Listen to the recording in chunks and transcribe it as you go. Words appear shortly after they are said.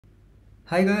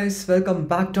Hi guys, welcome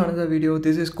back to another video.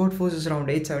 This is Codeforces Round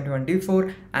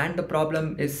 8724 and the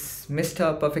problem is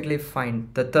Mr. Perfectly Fine,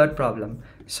 the third problem.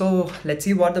 So let's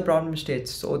see what the problem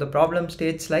states. So the problem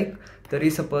states like there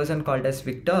is a person called as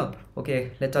Victor.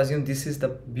 Okay, let's assume this is the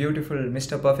beautiful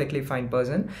Mr. Perfectly Fine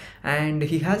person and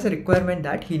he has a requirement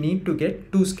that he need to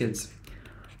get 2 skills.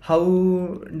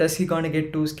 How does he gonna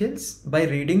get 2 skills? By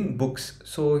reading books.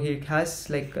 So he has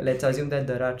like, let's assume that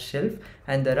there are shelf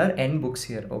and there are n books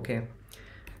here. Okay,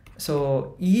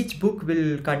 so each book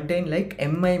will contain like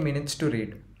mi minutes to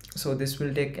read. So this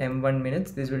will take m1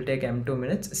 minutes, this will take m2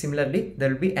 minutes. Similarly, there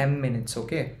will be m minutes.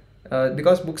 Okay,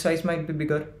 because book size might be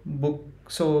bigger,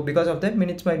 so because of that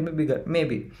minutes might be bigger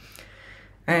maybe.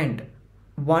 And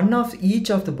one of each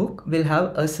of the book will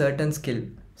have a certain skill.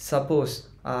 Suppose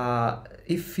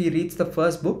if he reads the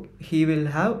first book, he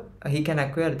can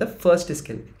acquire the first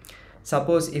skill.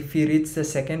 Suppose if he reads the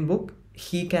second book,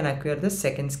 he can acquire the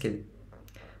second skill.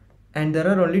 And there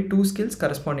are only 2 skills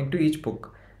corresponding to each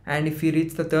book. And if he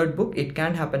reads the third book, it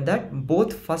can happen that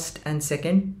both first and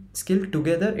second skill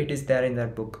together it is there in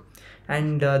that book.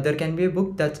 And there can be a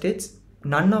book that states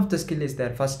none of the skill is there,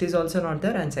 first is also not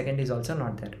there and second is also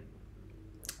not there.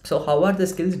 So how are the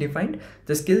skills defined?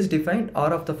 The skills defined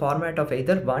are of the format of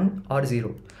either 1 or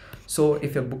 0. So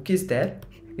if a book is there,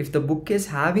 if the book is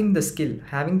having the skill,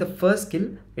 having the first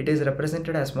skill, it is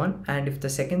represented as 1, and if the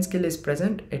second skill is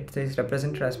present, it is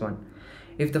represented as 1.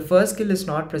 If the first skill is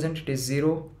not present, it is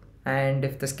 0, and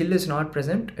if the skill is not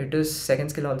present, it is second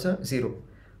skill also 0.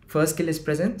 First skill is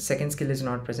present, second skill is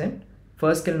not present.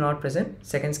 First skill not present,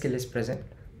 second skill is present.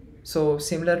 So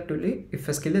similarly, if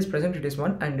a skill is present, it is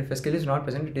 1, and if a skill is not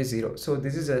present, it is 0. So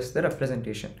this is just the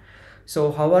representation. So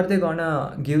how are they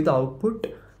gonna give the output?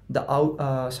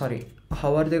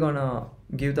 How are they gonna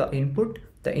give the input?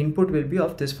 The input will be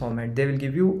of this format. They will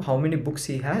give you how many books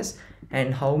he has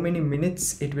and how many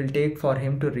minutes it will take for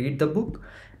him to read the book,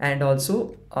 and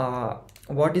also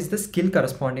what is the skill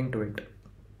corresponding to it.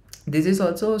 This is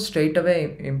also straight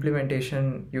away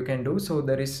implementation you can do, so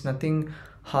there is nothing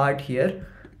hard here.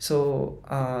 So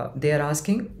they are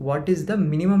asking what is the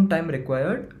minimum time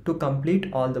required to complete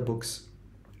all the books.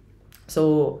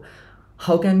 So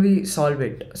how can we solve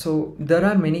it? So there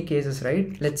are many cases,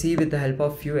 right? Let's see with the help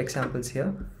of few examples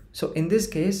here. So in this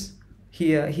case,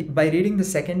 by reading the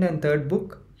second and third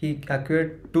book, he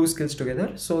acquired 2 skills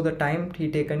together. So the time he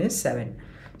taken is 7.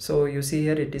 So you see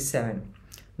here it is 7.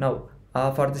 Now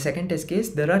for the second test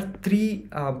case, there are 3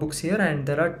 books here and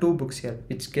there are 2 books here,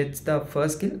 which gets the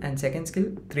first skill, and second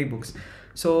skill 3 books.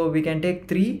 So we can take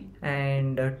 3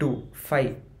 and 2,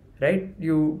 5. Right,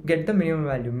 you get the minimum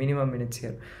value, minimum minutes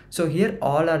here. So here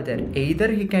all are there. Either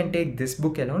he can take this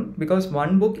book alone, because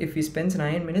one book, if he spends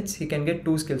 9 minutes, he can get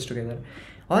 2 skills together,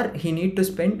 or he need to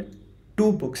spend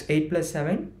 2 books, 8 plus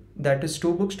 7, that is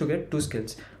 2 books to get 2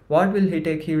 skills. What will he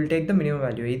take? He will take the minimum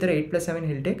value, either 8 plus 7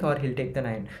 he'll take, or he'll take the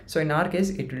 9. So in our case,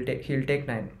 he'll take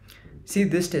 9. See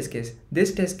this test case.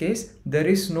 This test case, there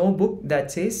is no book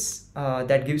that says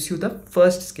that gives you the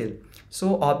first skill.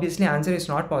 So obviously answer is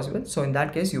not possible. So in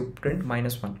that case, you print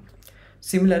 -1.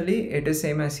 Similarly, it is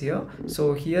same as here.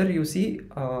 So here you see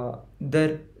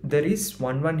there is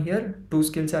 1 here, 2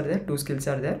 skills are there, 2 skills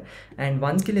are there, and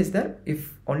 1 skill is there.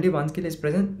 If only 1 skill is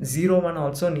present, 0, 1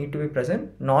 also need to be present.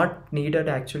 Not needed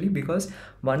actually, because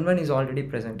 1 is already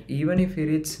present. Even if he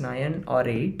reads 9 or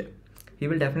 8, he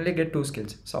will definitely get 2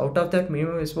 skills. So out of that,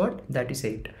 minimum is what? That is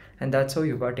 8, and that's how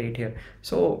you got 8 here.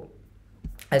 So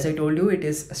as I told you, it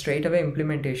is a straight away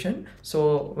implementation.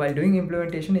 So while doing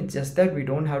implementation, it's just that we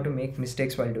don't have to make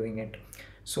mistakes while doing it.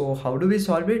 So how do we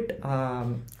solve it?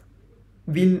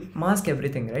 We'll mask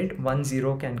everything, right? 1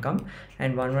 0 can come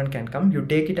and 1 1 can come. You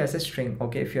take it as a string,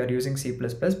 okay, if you are using C++,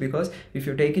 because if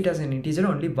you take it as an integer,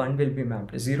 only 1 will be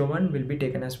mapped. 0 1 will be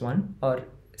taken as 1, or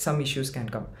some issues can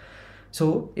come.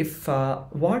 So if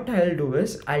what I'll do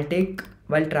is,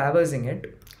 while traversing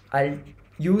it, I'll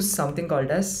use something called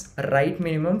as right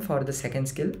minimum for the second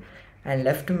skill, and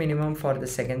left minimum for the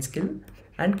second skill,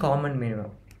 and common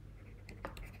minimum.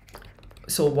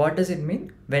 So what does it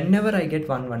mean? Whenever I get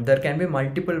 1 1, there can be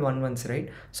multiple 1 1s, right?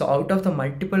 So out of the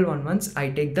multiple 1 1s, I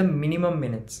take the minimum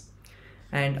minutes,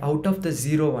 and out of the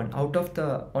 0 1, out of the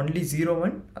only 0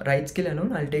 1 right skill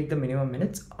alone, I'll take the minimum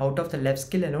minutes. Out of the left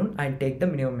skill alone, I'll take the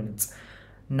minimum minutes.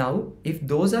 Now if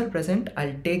those are present,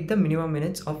 I'll take the minimum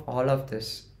minutes of all of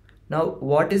this. Now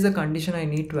what is the condition I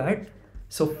need to add?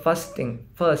 So first,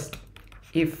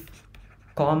 if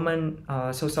common,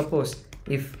 so suppose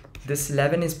if this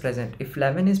 11 is present, if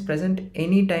 11 is present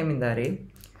any time in the array,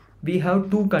 we have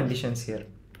 2 conditions here.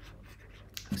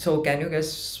 So can you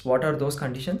guess what are those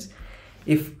conditions?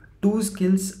 If two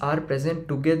skills are present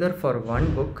together for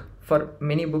one book, for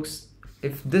many books,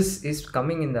 if this is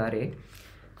coming in the array,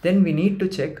 then we need to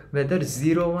check whether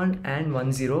 0, 1 and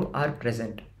 1, 0 are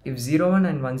present. If 0, 1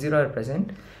 and 1, 0 are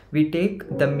present, we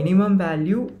take the minimum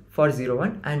value for 0,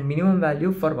 1 and minimum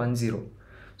value for 1, 0.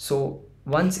 So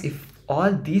once if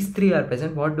all these three are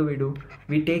present, what do?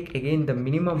 We take again the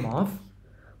minimum of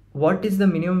what is the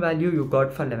minimum value you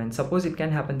got for 11. Suppose it can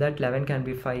happen that 11 can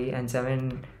be 5 and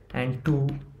 7 and 2,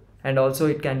 and also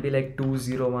it can be like 2,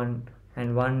 0, 1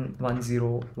 and 1, 1,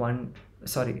 0, 1.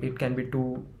 Sorry, it can be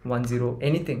 2, 1, 0,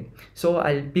 anything. So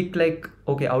I'll pick like,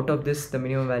 okay, out of this the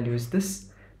minimum value is this,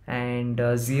 and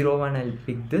 0, 1 I'll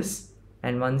pick this,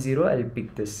 and 1, 0 I'll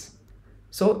pick this.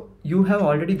 So you have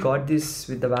already got this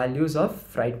with the values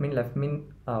of right min, left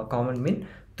min, common min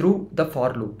through the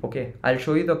for loop. Okay, I'll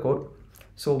show you the code.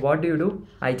 So what do?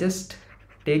 I just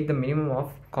take the minimum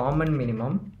of common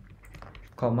minimum,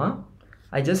 comma,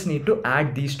 I just need to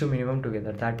add these two minimum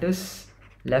together, that is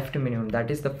left minimum,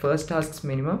 that is the first task's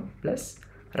minimum plus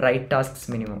right task's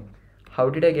minimum. How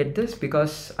did I get this?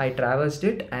 Because I traversed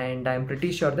it and I'm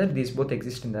pretty sure that these both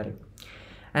exist in the array.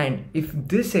 And if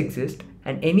this exists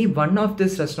and any one of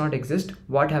this does not exist,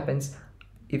 what happens?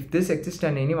 If this exists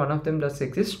and any one of them does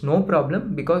exist, no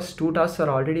problem, because two tasks are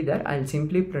already there. I'll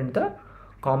simply print the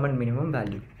common minimum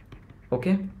value.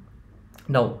 Okay,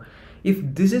 now if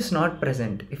this is not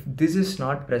present, if this is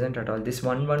not present at all, this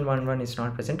 1, 1, 1, 1 is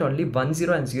not present, only 1,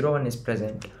 0 and 0, 1 is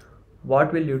present,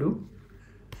 what will you do?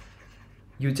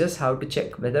 You just have to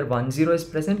check whether 1, 0 is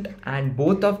present and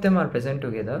both of them are present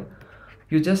together.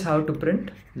 You just have to print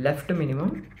left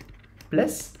minimum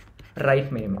plus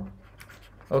right minimum.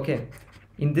 Okay,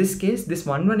 in this case this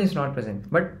 1, 1 is not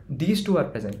present, but these two are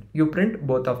present. You print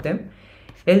both of them.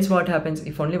 Else what happens?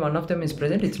 If only one of them is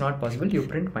present, it's not possible. You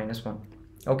print -1.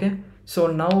 Okay, so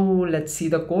now let's see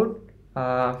the code.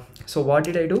 So what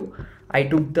did I do? I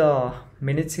took the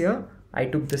minutes here, I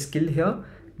took the skill here,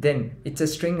 then it's a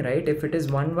string, right? If it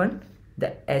is 1, 1,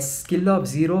 the skill of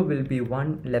 0 will be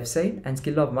 1 left side and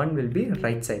skill of 1 will be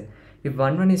right side. If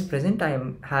 1, 1 is present, I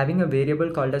am having a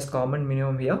variable called as common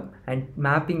minimum here and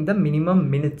mapping the minimum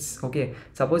minutes. Okay,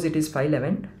 suppose it is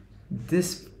 511,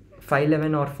 this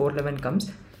 511 or 411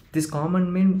 comes, this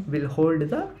common min will hold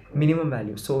the minimum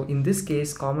value. So in this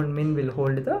case, common min will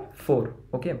hold the 4.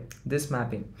 Okay, this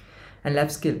mapping. And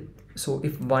left skill. So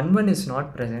if 1, 1 is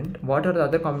not present, what are the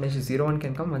other combinations? 0, 1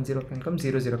 can come, 1, 0 can come,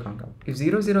 0, 0 can come. If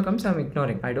 0, 0 comes, I'm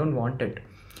ignoring. I don't want it.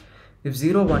 If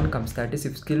 0, 1 comes, that is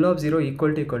if skill of 0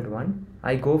 equal to 1,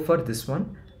 I go for this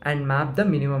one and map the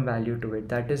minimum value to it.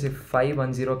 That is if 5,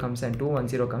 1, 0 comes and 2, 1,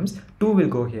 0 comes, 2 will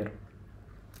go here.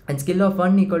 And skill of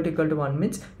 1 equal to 1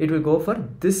 means it will go for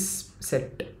this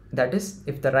set. That is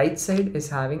if the right side is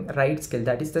having right skill,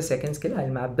 that is the second skill, I'll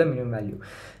map the minimum value.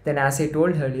 Then as I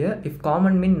told earlier, if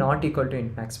common min not equal to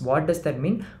int max, what does that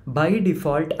mean? By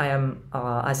default, I am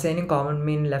assigning common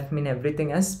min, left min,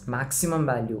 everything as maximum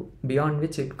value, beyond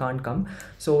which it can't come.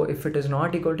 So if it is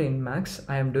not equal to int max,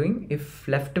 I am doing, if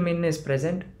left min is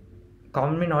present,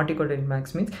 common min not equal to int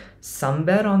max means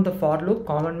somewhere on the for loop,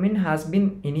 common min has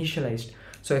been initialized.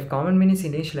 So if common min is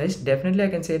initialized, definitely I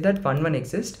can say that 1, 1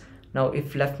 exists. Now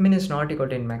if left min is not equal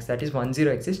to int max, that is 1,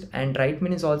 0 exists, and right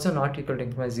min is also not equal to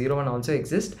int max, 0, 1 also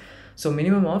exists. So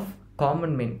minimum of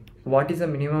common min, what is the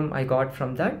minimum I got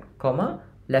from that, comma,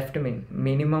 left min,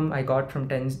 minimum I got from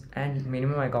 10 and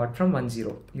minimum I got from 1,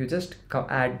 0. You just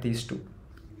add these two.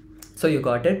 So you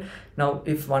got it. Now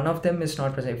if one of them is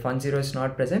not present, if 1, 0 is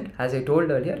not present, as I told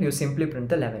earlier, you simply print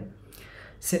the 11.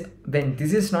 So when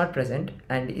this is not present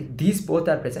and if these both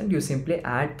are present, you simply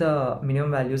add the minimum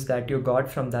values that you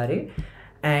got from the array,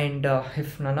 and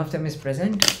if none of them is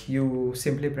present, you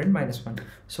simply print -1.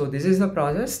 So this is the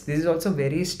process. This is also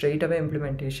very straight away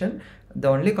implementation. The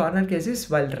only corner case is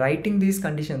while writing these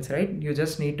conditions, right, you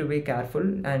just need to be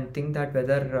careful and think that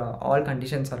whether all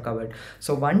conditions are covered.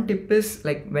 So one tip is,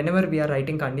 like, whenever we are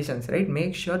writing conditions, right,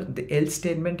 make sure the else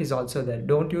statement is also there.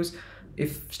 Don't use,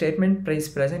 if statement is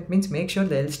present means make sure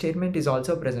the else statement is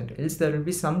also present, else there will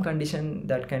be some condition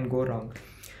that can go wrong.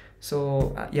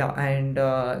 So yeah, and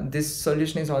this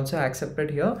solution is also accepted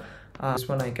here. This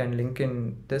one I can link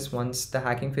in this. Once the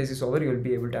hacking phase is over, you will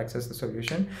be able to access the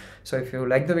solution. So if you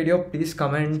like the video, please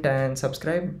comment and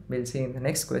subscribe. We'll see you in the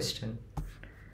next question.